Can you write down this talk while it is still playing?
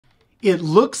It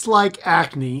looks like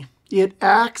acne, it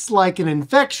acts like an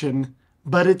infection,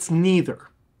 but it's neither.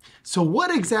 So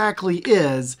what exactly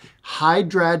is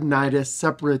hidradenitis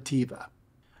suppurativa?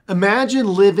 Imagine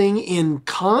living in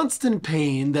constant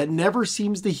pain that never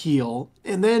seems to heal,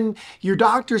 and then your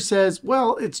doctor says,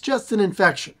 well, it's just an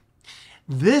infection.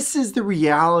 This is the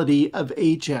reality of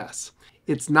HS.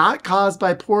 It's not caused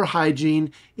by poor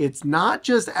hygiene, it's not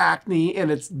just acne,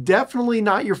 and it's definitely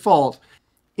not your fault.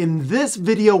 In this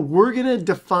video, we're going to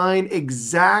define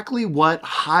exactly what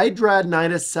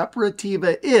hidradenitis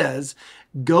suppurativa is,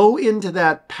 go into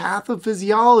that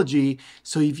pathophysiology,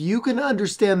 so if you can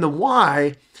understand the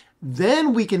why,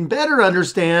 then we can better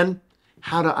understand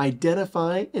how to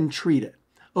identify and treat it.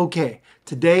 Okay,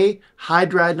 today,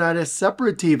 hidradenitis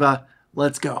suppurativa,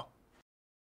 let's go.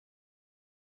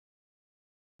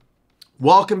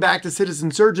 Welcome back to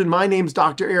Citizen Surgeon. My name's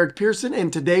Dr. Eric Pearson,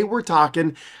 and today we're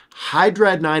talking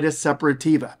hidradenitis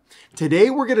suppurativa.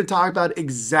 Today we're going to talk about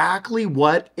exactly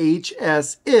what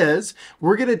HS is.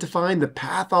 We're going to define the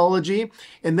pathology,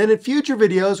 and then in future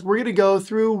videos we're going to go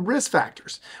through risk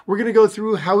factors. We're going to go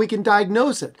through how we can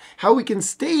diagnose it, how we can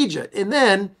stage it, and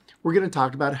then we're going to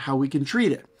talk about how we can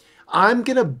treat it. I'm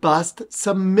going to bust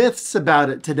some myths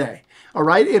about it today. All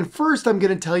right, and first I'm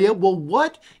going to tell you, well,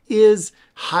 what is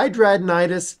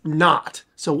hidradenitis not?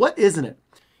 So what isn't it?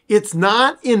 It's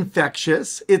not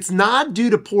infectious. It's not due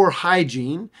to poor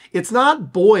hygiene. It's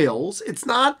not boils. It's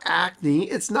not acne.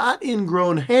 It's not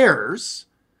ingrown hairs.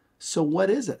 So what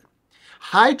is it?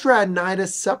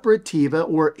 Hidradenitis suppurativa,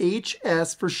 or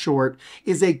HS for short,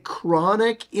 is a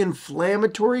chronic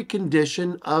inflammatory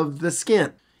condition of the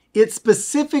skin. It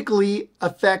specifically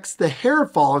affects the hair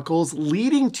follicles,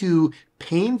 leading to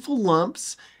painful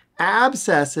lumps,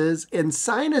 abscesses, and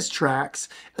sinus tracts,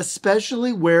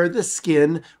 especially where the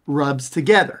skin rubs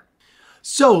together.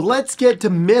 So let's get to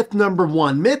myth number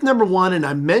one. Myth number one, and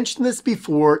I mentioned this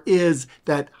before, is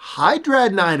that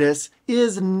hidradenitis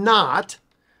is not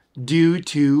due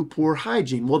to poor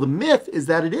hygiene. Well, the myth is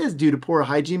that it is due to poor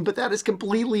hygiene, but that is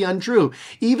completely untrue.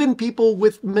 Even people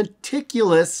with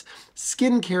meticulous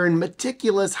skincare and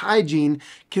meticulous hygiene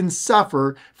can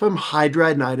suffer from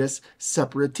hidradenitis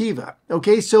suppurativa.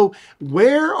 Okay, so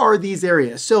where are these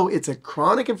areas? So it's a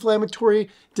chronic inflammatory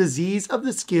disease of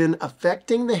the skin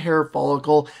affecting the hair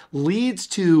follicle, leads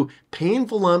to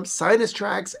painful lumps, sinus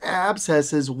tracts,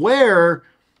 abscesses where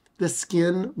the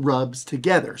skin rubs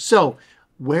together. So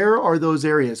where are those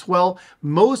areas? Well,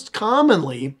 most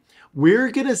commonly,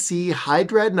 we're going to see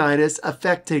hidradenitis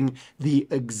affecting the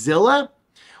axilla.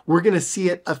 We're going to see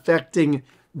it affecting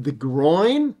the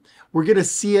groin. We're going to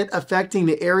see it affecting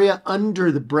the area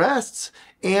under the breasts.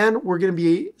 And we're going to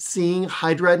be seeing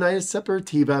hidradenitis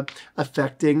suppurativa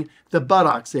affecting the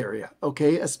buttocks area,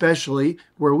 okay, especially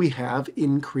where we have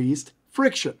increased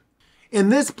friction. And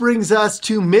this brings us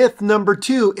to myth number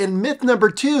two. And myth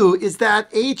number two is that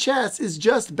HS is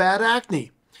just bad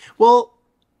acne. Well,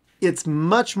 it's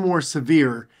much more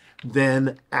severe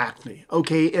than acne.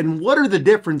 Okay, and what are the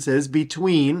differences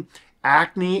between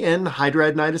acne and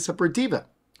hidradenitis suppurativa?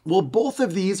 Well, both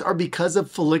of these are because of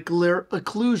follicular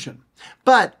occlusion.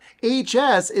 But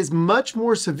HS is much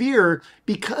more severe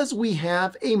because we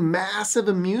have a massive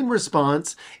immune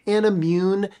response and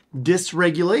immune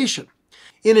dysregulation.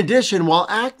 In addition, while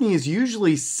acne is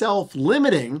usually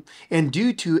self-limiting and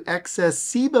due to excess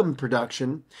sebum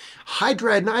production,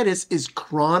 hidradenitis is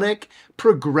chronic,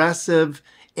 progressive,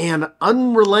 and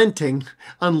unrelenting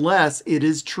unless it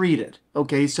is treated.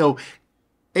 Okay, so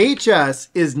HS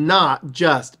is not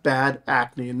just bad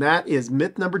acne, and that is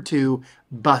myth number two,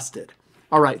 busted.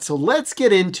 All right, so let's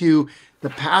get into the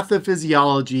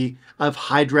pathophysiology of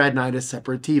hidradenitis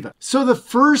suppurativa. So the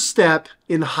first step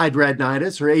in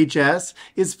hidradenitis, or HS,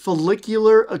 is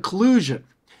follicular occlusion.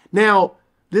 Now,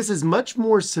 this is much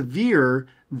more severe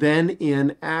than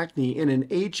in acne. And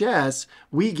in HS,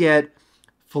 we get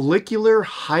follicular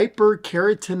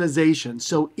hyperkeratinization,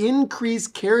 so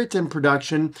increased keratin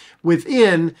production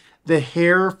within the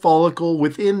hair follicle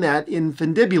within that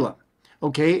infundibulum.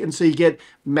 Okay, and so you get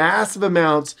massive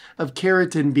amounts of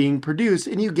keratin being produced,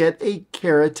 and you get a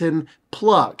keratin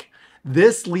plug.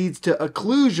 This leads to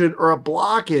occlusion, or a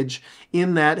blockage,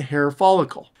 in that hair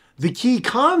follicle. The key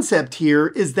concept here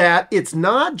is that it's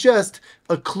not just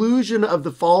occlusion of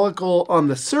the follicle on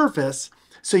the surface,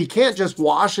 So you can't just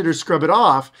wash it or scrub it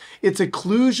off. It's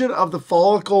occlusion of the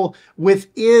follicle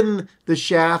within the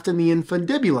shaft and the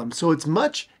infundibulum. So it's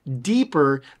much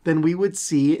deeper than we would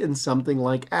see in something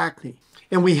like acne.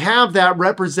 And we have that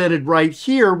represented right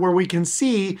here where we can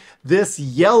see this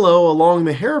yellow along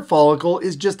the hair follicle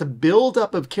is just a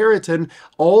buildup of keratin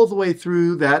all the way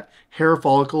through that hair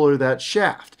follicle or that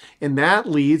shaft. And that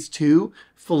leads to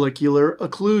follicular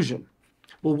occlusion.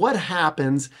 Well, what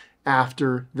happens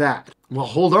after that? Well,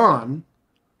 hold on.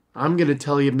 I'm going to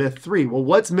tell you myth 3. Well,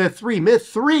 what's myth 3? Myth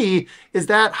 3 is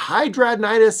that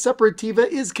hidradenitis suppurativa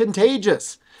is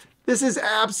contagious. This is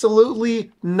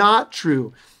absolutely not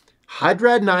true.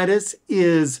 Hidradenitis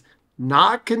is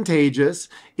not contagious.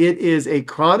 It is a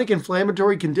chronic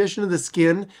inflammatory condition of the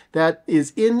skin that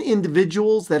is in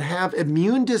individuals that have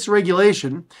immune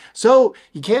dysregulation. So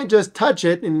you can't just touch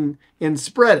it and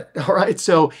spread it, all right?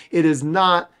 So it is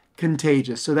not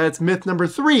contagious. So that's myth number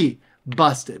 3,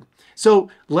 busted. So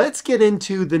let's get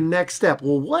into the next step.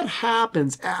 Well, what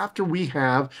happens after we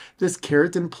have this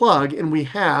keratin plug and we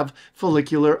have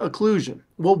follicular occlusion?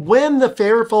 Well, when the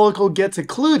hair follicle gets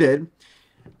occluded,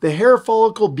 the hair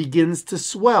follicle begins to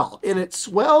swell, and it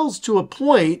swells to a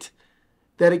point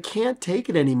that it can't take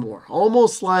it anymore.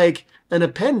 Almost like an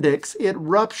appendix, it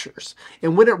ruptures.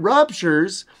 And when it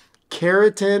ruptures,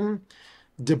 keratin,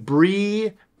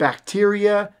 debris,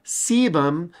 bacteria,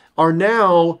 sebum are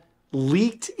now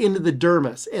leaked into the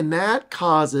dermis, and that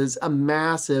causes a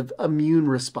massive immune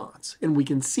response. And we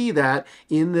can see that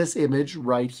in this image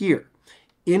right here.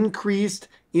 Increased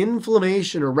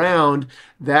inflammation around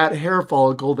that hair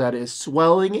follicle that is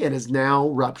swelling and is now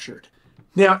ruptured.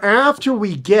 Now, after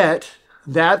we get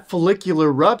that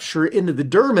follicular rupture into the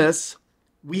dermis,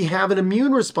 we have an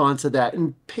immune response to that.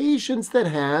 And patients that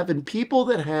have, and people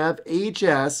that have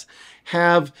HS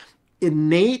have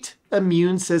innate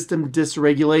immune system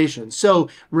dysregulation. So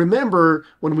remember,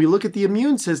 when we look at the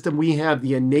immune system, we have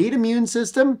the innate immune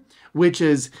system, which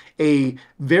is a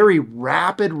very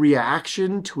rapid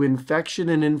reaction to infection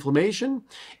and inflammation.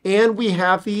 And we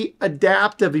have the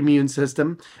adaptive immune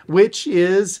system, which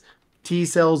is T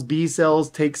cells, B cells,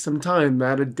 takes some time,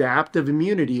 that adaptive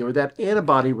immunity or that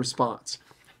antibody response.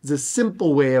 It's a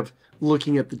simple way of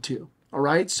looking at the two, all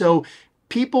right? So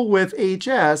people with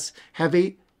HS have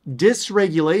a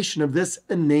dysregulation of this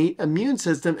innate immune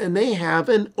system, and they have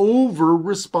an over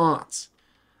response.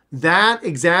 That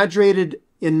exaggerated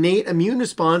innate immune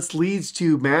response leads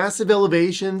to massive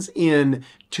elevations in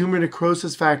tumor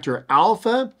necrosis factor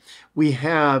alpha. We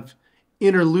have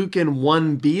interleukin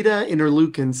 1 beta,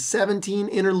 interleukin 17,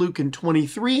 interleukin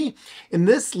 23, and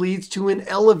this leads to an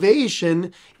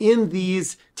elevation in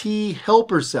these T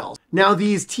helper cells. Now,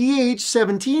 these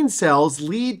Th17 cells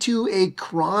lead to a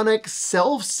chronic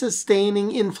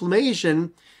self-sustaining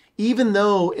inflammation, even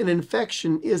though an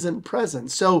infection isn't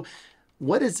present. So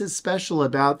what is special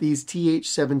about these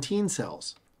Th17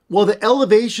 cells? Well, the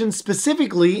elevations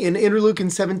specifically in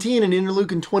interleukin 17 and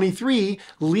interleukin 23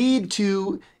 lead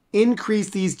to increase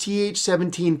these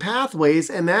Th17 pathways,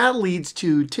 and that leads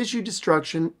to tissue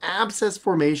destruction, abscess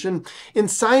formation, and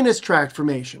sinus tract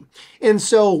formation. And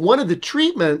so one of the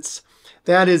treatments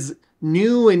that is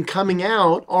new and coming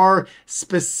out are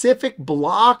specific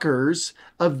blockers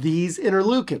of these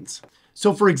interleukins.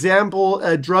 So for example,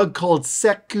 a drug called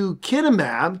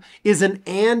secukinumab is an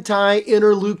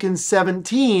anti-interleukin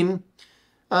 17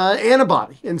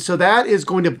 antibody. And so that is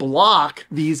going to block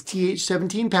these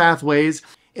Th17 pathways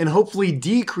and hopefully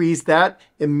decrease that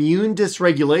immune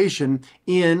dysregulation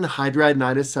in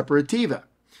hidradenitis suppurativa.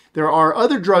 There are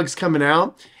other drugs coming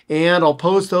out, and I'll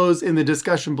post those in the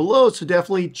discussion below, so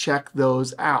definitely check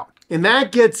those out. And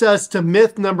that gets us to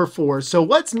myth number 4. So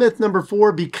what's myth number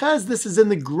 4? Because this is in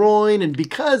the groin and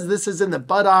because this is in the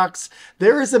buttocks,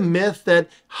 there is a myth that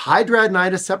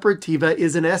hidradenitis suppurativa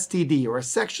is an STD or a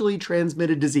sexually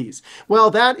transmitted disease.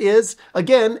 Well, that is,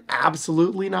 again,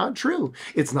 absolutely not true.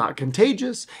 It's not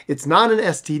contagious. It's not an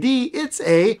STD. It's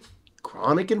a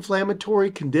chronic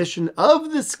inflammatory condition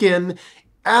of the skin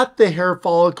at the hair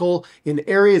follicle in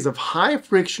areas of high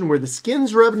friction where the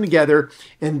skin's rubbing together,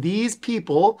 and these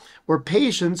people or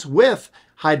patients with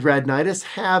hidradenitis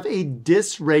have a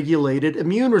dysregulated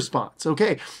immune response.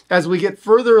 Okay, as we get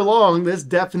further along, this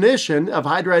definition of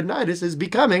hidradenitis is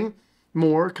becoming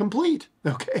more complete.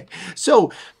 Okay,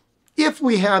 so if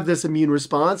we have this immune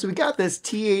response, we got this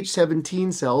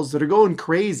Th17 cells that are going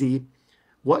crazy,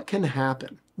 what can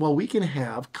happen? Well, we can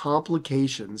have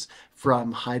complications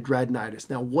from hidradenitis.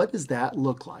 Now, what does that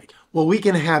look like? Well, we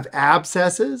can have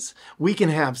abscesses, we can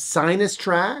have sinus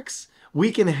tracts,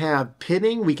 we can have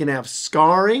pitting, we can have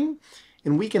scarring,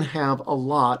 and we can have a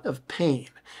lot of pain.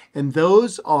 And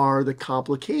those are the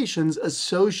complications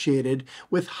associated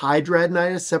with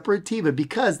hidradenitis suppurativa,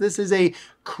 because this is a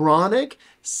chronic,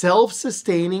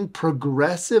 self-sustaining,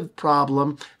 progressive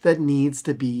problem that needs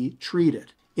to be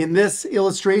treated. In this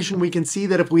illustration, we can see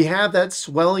that if we have that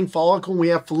swelling follicle, we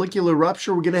have follicular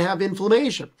rupture, we're going to have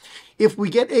inflammation. If we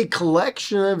get a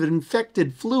collection of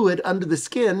infected fluid under the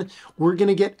skin, we're going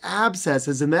to get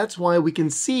abscesses. And that's why we can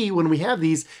see when we have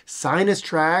these sinus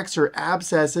tracts or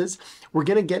abscesses, we're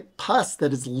going to get pus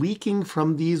that is leaking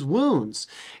from these wounds.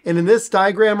 And in this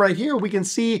diagram right here, we can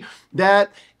see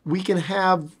that we can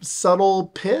have subtle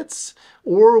pits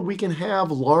or we can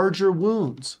have larger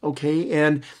wounds, okay?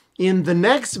 And in the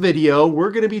next video,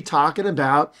 we're going to be talking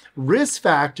about risk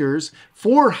factors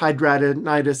for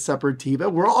hidradenitis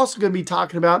suppurativa. We're also going to be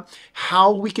talking about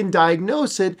how we can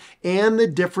diagnose it and the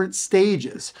different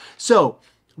stages. So,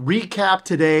 recap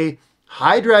today,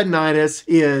 hidradenitis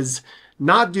is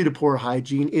not due to poor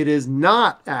hygiene. It is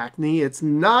not acne. It's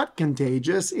not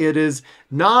contagious. It is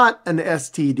not an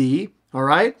STD, all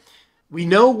right? We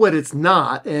know what it's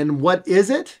not, and what is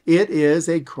it? It is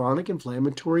a chronic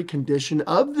inflammatory condition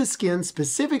of the skin,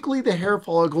 specifically the hair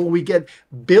follicle. We get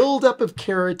buildup of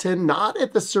keratin, not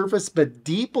at the surface, but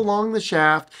deep along the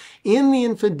shaft in the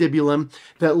infundibulum,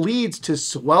 that leads to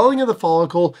swelling of the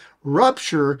follicle,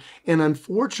 rupture, and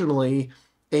unfortunately,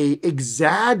 a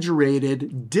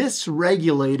exaggerated,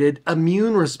 dysregulated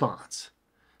immune response.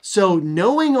 So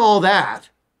knowing all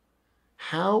that,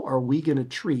 how are we going to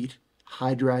treat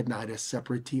hidradenitis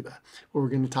suppurativa? Well, we're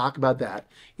going to talk about that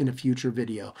in a future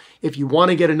video. If you want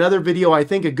to get another video, I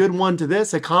think a good one to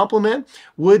this, a complement,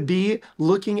 would be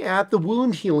looking at the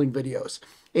wound healing videos.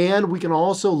 And we can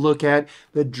also look at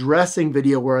the dressing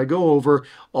video where I go over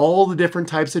all the different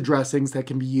types of dressings that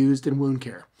can be used in wound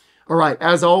care. All right,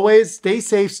 as always, stay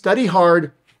safe, study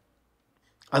hard.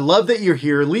 I love that you're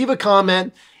here. Leave a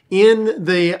comment in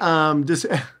the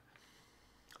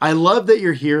I love that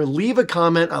you're here. Leave a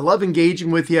comment. I love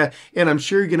engaging with you, and I'm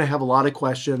sure you're going to have a lot of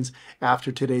questions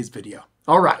after today's video.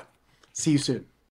 All right. See you soon.